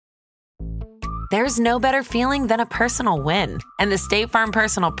There's no better feeling than a personal win, and the State Farm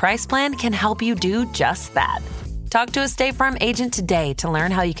Personal Price Plan can help you do just that. Talk to a State Farm agent today to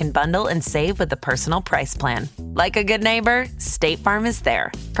learn how you can bundle and save with the Personal Price Plan. Like a good neighbor, State Farm is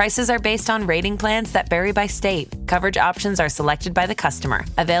there. Prices are based on rating plans that vary by state. Coverage options are selected by the customer.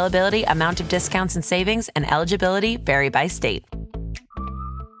 Availability, amount of discounts and savings, and eligibility vary by state.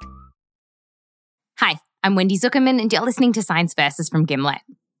 Hi, I'm Wendy Zuckerman, and you're listening to Science Versus from Gimlet.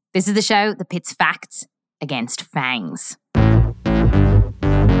 This is the show that pits facts against fangs.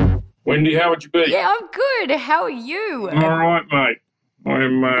 Wendy, how would you be? Yeah, I'm good. How are you? I'm all right, mate.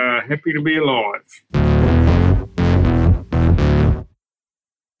 I'm happy to be alive.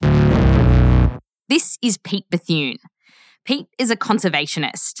 This is Pete Bethune. Pete is a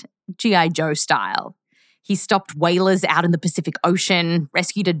conservationist, G.I. Joe style. He stopped whalers out in the Pacific Ocean,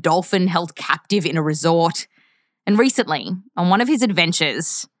 rescued a dolphin held captive in a resort, and recently, on one of his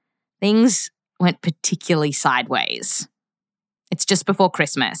adventures, things went particularly sideways. It's just before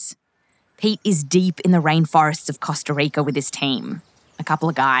Christmas. Pete is deep in the rainforests of Costa Rica with his team, a couple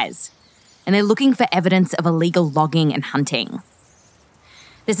of guys, and they're looking for evidence of illegal logging and hunting.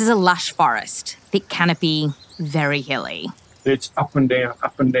 This is a lush forest, thick canopy, very hilly. It's up and down,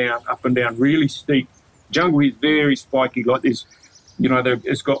 up and down, up and down, really steep. Jungle is very spiky, like this. You know,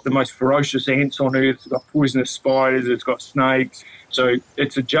 it's got the most ferocious ants on earth, it's got poisonous spiders, it's got snakes. So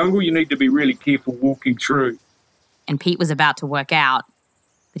it's a jungle you need to be really careful walking through. And Pete was about to work out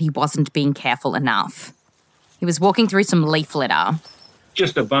that he wasn't being careful enough. He was walking through some leaf litter.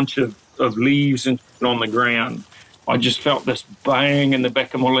 Just a bunch of leaves and on the ground. I just felt this bang in the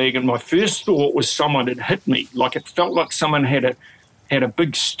back of my leg, and my first thought was someone had hit me. Like it felt like someone had a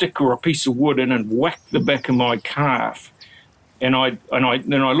big stick or a piece of wood and whacked the back of my calf. And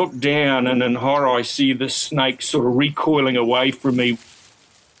then I looked down, and in horror I see this snake sort of recoiling away from me.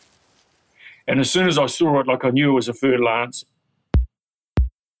 And as soon as I saw it, like I knew it was a fer-de-lance.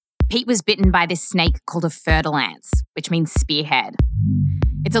 Pete was bitten by this snake called a fer-de-lance, which means spearhead.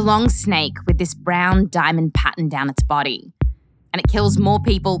 It's a long snake with this brown diamond pattern down its body, and it kills more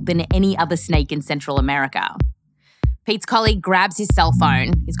people than any other snake in Central America. Pete's colleague grabs his cell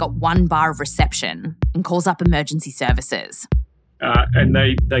phone, he's got 1 bar of reception, and calls up emergency services. And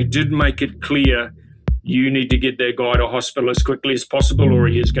they did make it clear, you need to get that guy to hospital as quickly as possible or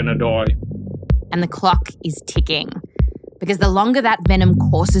he is going to die. And the clock is ticking, because the longer that venom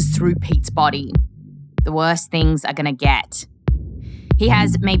courses through Pete's body, the worse things are going to get. He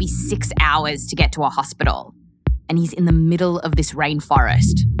has maybe 6 hours to get to a hospital, and he's in the middle of this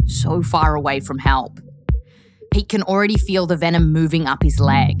rainforest, so far away from help. Pete can already feel the venom moving up his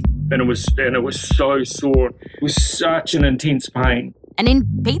leg. And it was so sore. It was such an intense pain. And in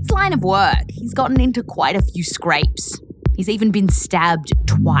Pete's line of work, he's gotten into quite a few scrapes. He's even been stabbed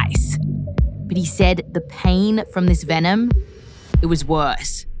twice. But he said the pain from this venom, it was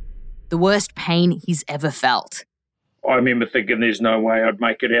worse. The worst pain he's ever felt. I remember thinking there's no way I'd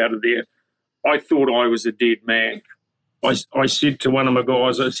make it out of there. I thought I was a dead man. I said to one of my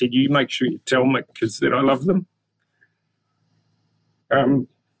guys, I said, you make sure you tell my kids that I love them.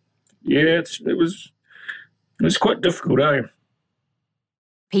 It was quite difficult, eh?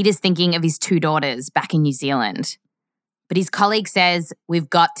 Peter's thinking of his 2 daughters back in New Zealand. But his colleague says, we've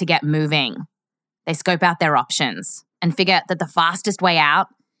got to get moving. They scope out their options and figure that the fastest way out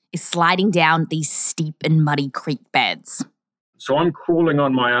is sliding down these steep and muddy creek beds. So I'm crawling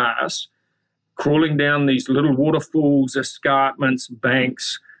on my ass, crawling down these little waterfalls, escarpments,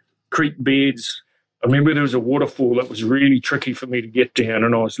 banks, creek beds. I remember there was a waterfall that was really tricky for me to get down,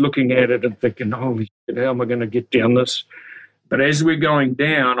 and I was looking at it and thinking, holy shit, how am I going to get down this? But as we're going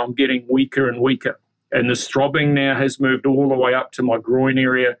down, I'm getting weaker and weaker. And the throbbing now has moved all the way up to my groin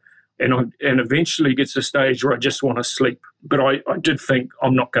area, and eventually gets to a stage where I just want to sleep. But I did think,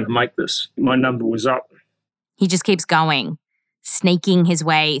 I'm not going to make this. My number was up. He just keeps going, snaking his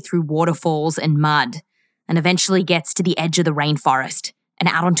way through waterfalls and mud, and eventually gets to the edge of the rainforest and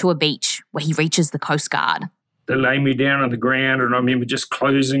out onto a beach where he reaches the Coast Guard. They lay me down on the ground, and I remember just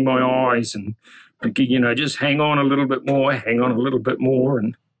closing my eyes and thinking, just hang on a little bit more,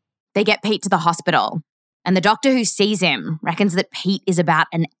 And they get Pete to the hospital, and the doctor who sees him reckons that Pete is about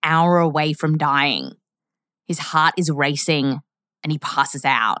an hour away from dying. His heart is racing, and he passes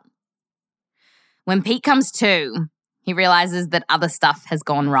out. When Pete comes to, he realizes that other stuff has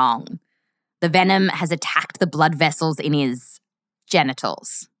gone wrong. The venom has attacked the blood vessels in his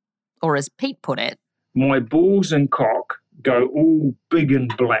genitals, or as Pete put it, my balls and cock go all big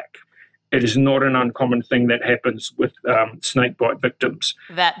and black. It is not an uncommon thing that happens with snakebite victims.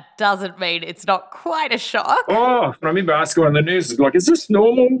 That doesn't mean it's not quite a shock. Oh, I remember asking one of the nurses, is this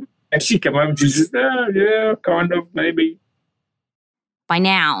normal? And she came home and she said, oh, yeah, kind of, maybe. By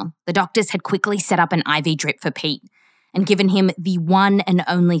now, the doctors had quickly set up an IV drip for Pete and given him the one and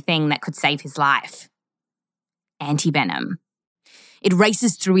only thing that could save his life: anti-venom. It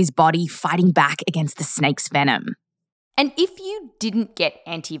races through his body, fighting back against the snake's venom. And if you didn't get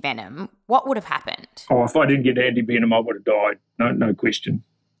anti-venom, what would have happened? Oh, if I didn't get anti-venom, I would have died. No question.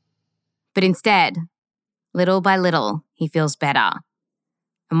 But instead, little by little, he feels better.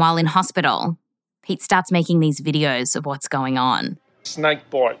 And while in hospital, Pete starts making these videos of what's going on. Snake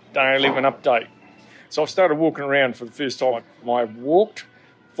bite, day 11 update. So I've started walking around for the first time. I walked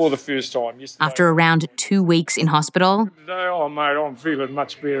for the first time yesterday. After around 2 weeks in hospital, Today, oh mate, I'm feeling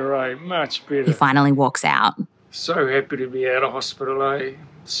much better, eh? Much better. he finally walks out. So happy to be out of hospital, eh?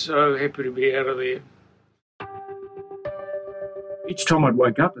 So happy to be out of there. Each time I'd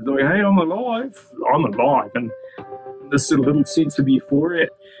wake up, I'd go, hey, I'm alive. I'm alive. And this little sense of euphoria.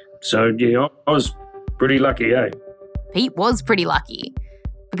 So, yeah, I was pretty lucky, eh? Pete was pretty lucky,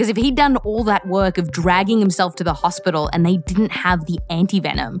 because if he'd done all that work of dragging himself to the hospital and they didn't have the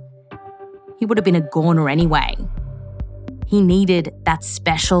anti-venom, he would have been a goner anyway. He needed that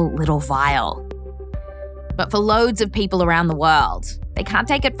special little vial. But for loads of people around the world, they can't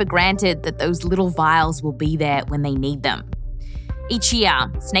take it for granted that those little vials will be there when they need them. Each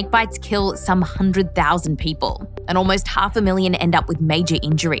year, snake bites kill some 100,000 people, and almost 500,000 end up with major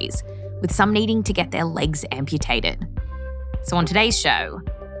injuries, with some needing to get their legs amputated. So on today's show,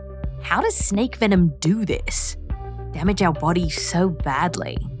 how does snake venom do this? Damage our body so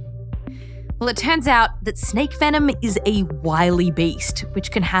badly? Well, it turns out that snake venom is a wily beast,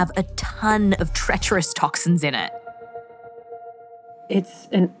 which can have a ton of treacherous toxins in it. It's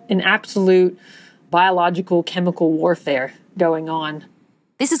an absolute biological chemical warfare going on.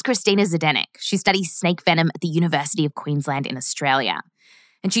 This is Christina Zdenek. She studies snake venom at the University of Queensland in Australia.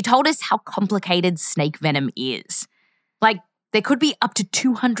 And she told us how complicated snake venom is. Like, there could be up to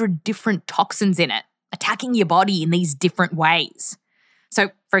 200 different toxins in it, attacking your body in these different ways. So,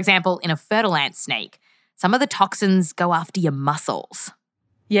 for example, in a fertile ant snake, some of the toxins go after your muscles.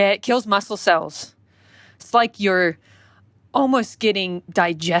 Yeah, it kills muscle cells. It's like you're almost getting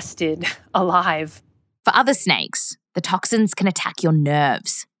digested alive. For other snakes, the toxins can attack your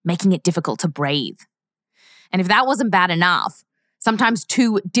nerves, making it difficult to breathe. And if that wasn't bad enough, sometimes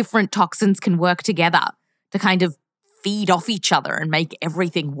 2 different toxins can work together to kind of feed off each other and make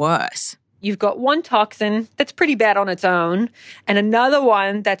everything worse. You've got one toxin that's pretty bad on its own and another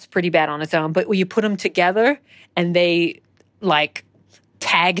one that's pretty bad on its own. But when you put them together and they, like,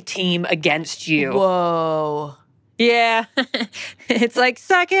 tag team against you. Whoa. Yeah. It's like,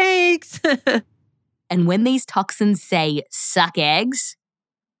 suck eggs. And when these toxins say suck eggs,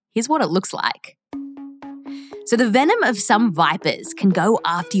 here's what it looks like. So the venom of some vipers can go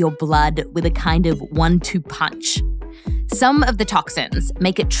after your blood with a kind of 1-2 punch. Some of the toxins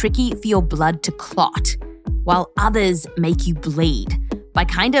make it tricky for your blood to clot, while others make you bleed by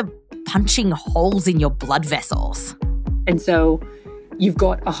kind of punching holes in your blood vessels. And so you've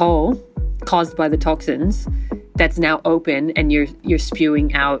got a hole caused by the toxins that's now open and you're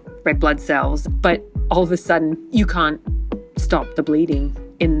spewing out red blood cells, but all of a sudden you can't stop the bleeding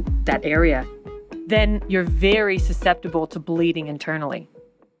in that area. Then you're very susceptible to bleeding internally.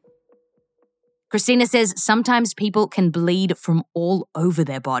 Christina says sometimes people can bleed from all over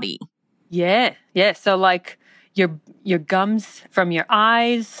their body. Yeah. So like your gums from your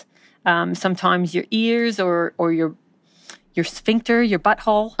eyes, sometimes your ears or your sphincter, your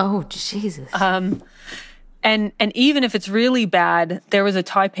butthole. Oh, Jesus. And even if it's really bad, there was a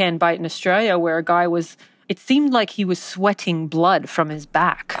taipan bite in Australia where a guy it seemed like he was sweating blood from his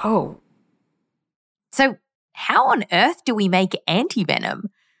back. Oh. So how on earth do we make anti-venom,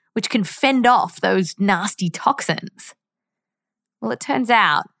 which can fend off those nasty toxins? Well, it turns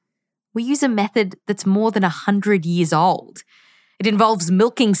out we use a method that's more than 100 years old. It involves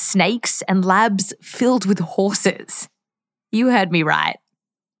milking snakes and labs filled with horses. You heard me right.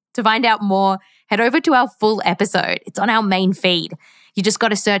 To find out more, head over to our full episode. It's on our main feed. You just got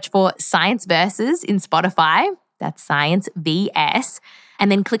to search for Science Versus in Spotify. That's Science VS.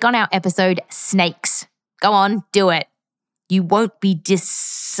 And then click on our episode Snakes. Go on, do it. You won't be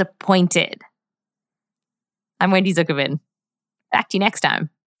disappointed. I'm Wendy Zuckerman. Back to you next time.